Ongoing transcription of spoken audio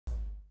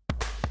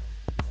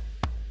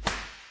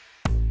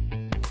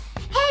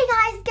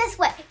guess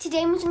what?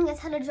 Today I'm showing you guys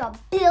how to draw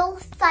Bill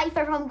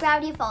Cipher from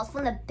Gravity Falls,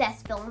 one of the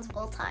best villains of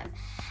all time.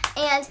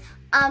 And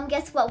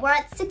guess what? We're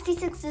at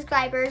 66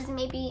 subscribers,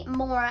 maybe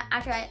more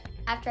after I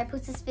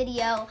post this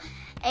video.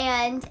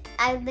 And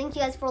I thank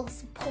you guys for all the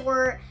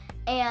support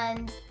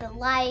and the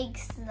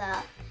likes,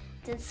 the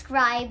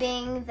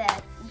subscribing.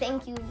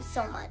 Thank you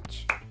so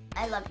much.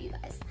 I love you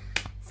guys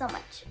so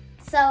much.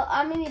 So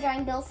I'm gonna be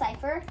drawing Bill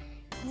Cipher.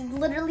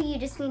 Literally, you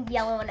just need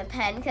yellow and a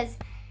pen, because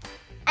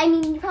I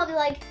mean, you're probably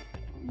like,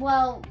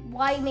 well,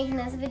 why are you making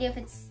this video if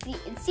it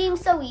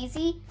seems so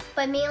easy?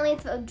 But mainly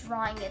it's about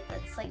drawing it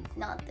that's like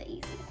not the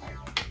easy part.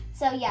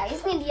 So yeah, you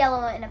just need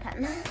yellow and a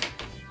pen.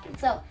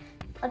 So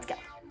let's go.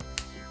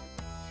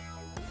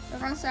 We're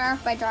gonna start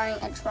off by drawing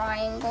a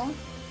triangle.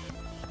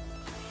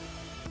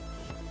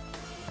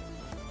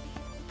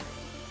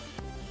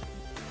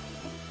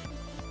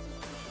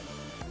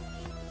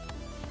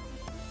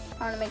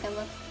 I want to make it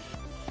look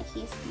like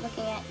he's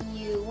looking at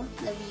you,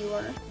 the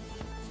viewer,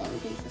 saying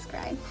please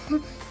subscribe.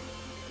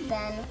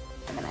 Then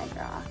we're gonna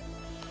draw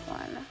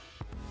one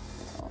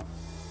little,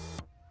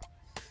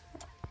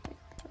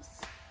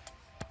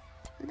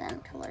 then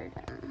color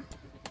them.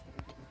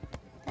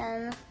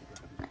 Then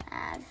I'm gonna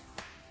add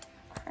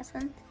a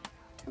crescent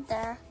right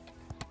there,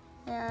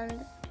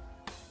 and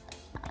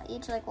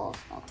each like little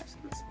small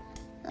crescents.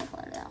 And then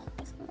color that whole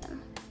crescent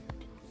in.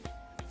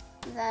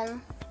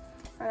 Then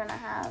we're gonna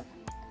have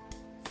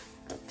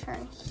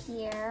turn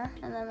here,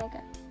 and then make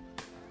a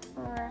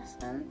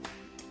crescent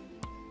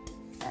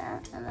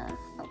there, and then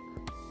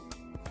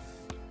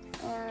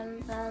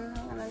and then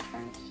I'm gonna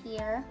turn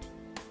here,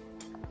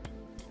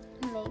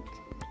 make,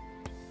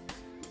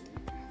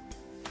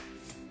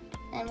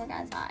 and we're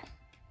gonna eye.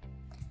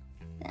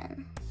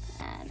 Then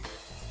add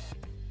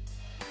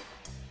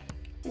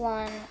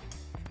one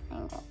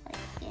triangle right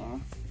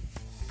here,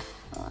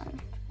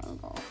 one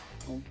triangle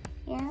over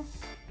here,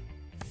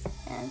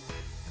 and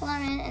color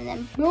in, and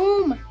then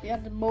boom, we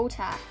have the bow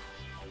tie.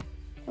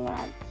 We're gonna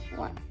have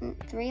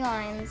 3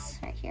 lines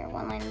right here,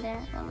 1 line there,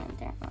 1 line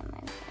there, 1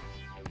 line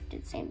there. Do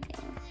the same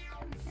thing.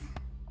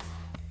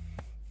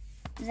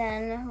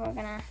 Then we're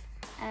gonna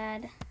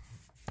add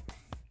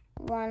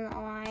 1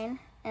 line,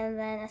 and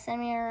then a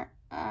centimeter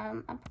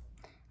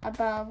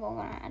above, we're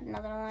gonna add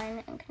another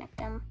line and connect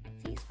them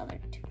with these other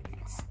 2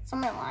 lines. So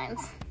many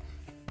lines.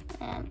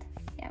 And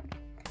yeah,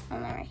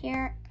 1 line right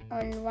here,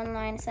 and 1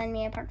 line a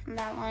centimeter apart from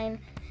that line,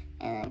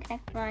 and then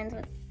connect the lines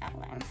with that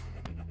line.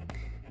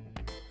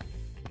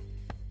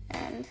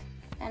 And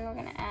then we're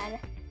gonna add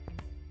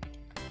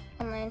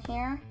 1 line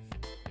here,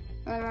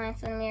 1 line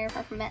centimeter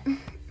apart from it,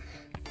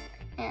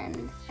 and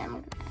then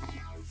we're gonna add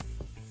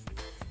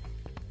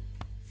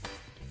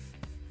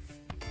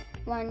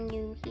 1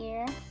 U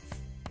here,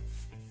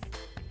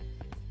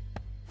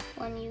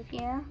 1 U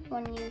here,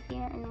 1 U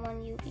here, and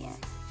 1 U here.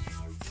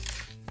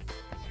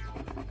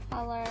 I'm gonna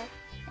color it.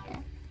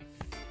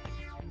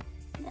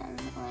 Then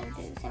we're going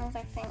to do the same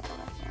exact thing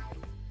over here.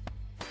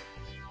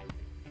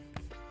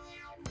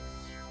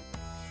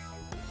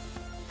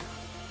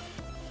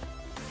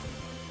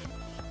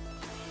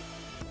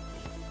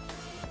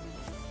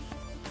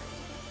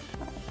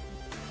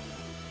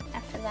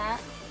 After that,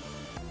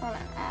 we're going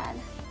to add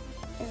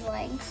his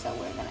legs, so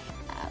we're going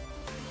to have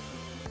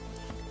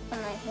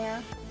 1 right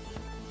here,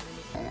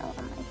 and then 1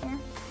 right here.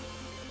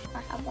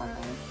 I have 1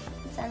 line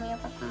to send me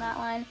over from that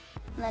line,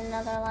 and then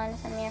another line to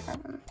send me over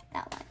from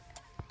that line.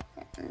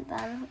 And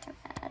then we can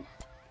add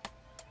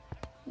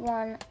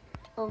 1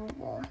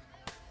 oval.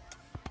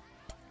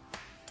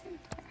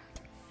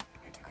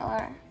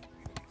 Color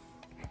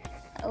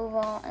the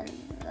oval and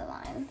the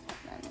lines, and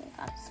then we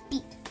got his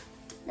feet.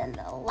 Then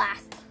the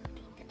last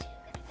thing to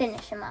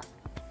finish him up,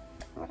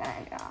 we're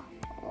gonna draw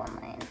 1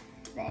 line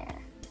there,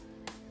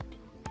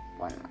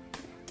 1 line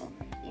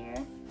over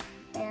here,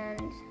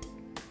 and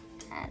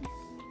add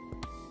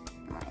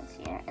lines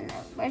here. And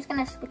then we're just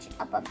gonna switch it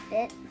up a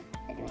bit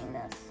by doing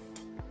this.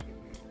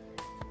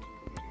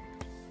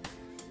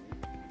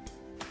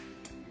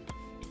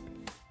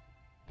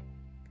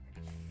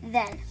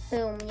 Then,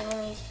 boom, you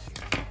need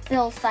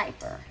Bill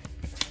Cipher.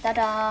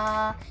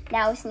 Ta-da!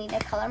 Now we just need to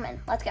color him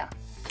in. Let's go.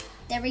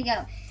 There we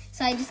go.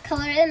 So I just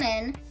colored him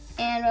in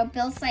and wrote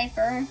Bill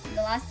Cipher.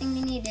 The last thing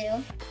we need to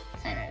do,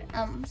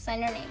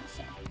 sign our name.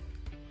 So.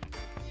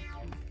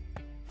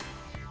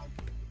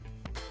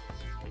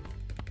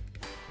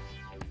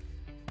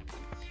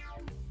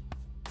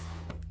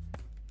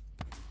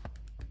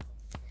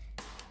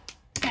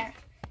 There.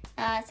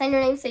 Sign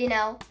your name so you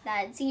know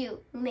that it's you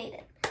who made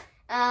it.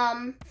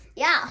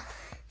 Yeah.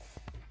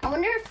 I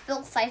wonder if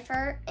Bill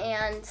Cipher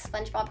and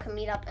SpongeBob can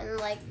meet up and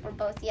like we're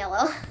both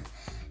yellow.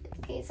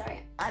 Okay,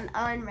 sorry, I'm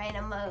on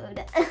random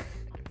mode.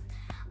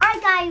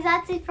 Alright guys,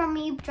 that's it from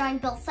me drawing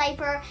Bill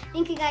Cipher.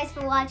 Thank you guys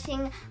for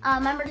watching.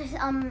 Remember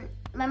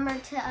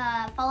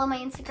to follow my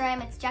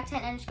Instagram. It's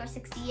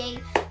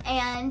jack10_68,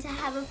 and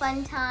have a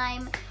fun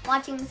time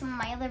watching some of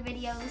my other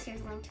videos. Here's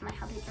a link to my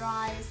how to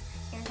draws.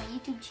 Here's my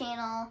YouTube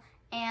channel,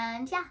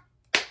 and yeah,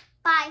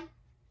 bye.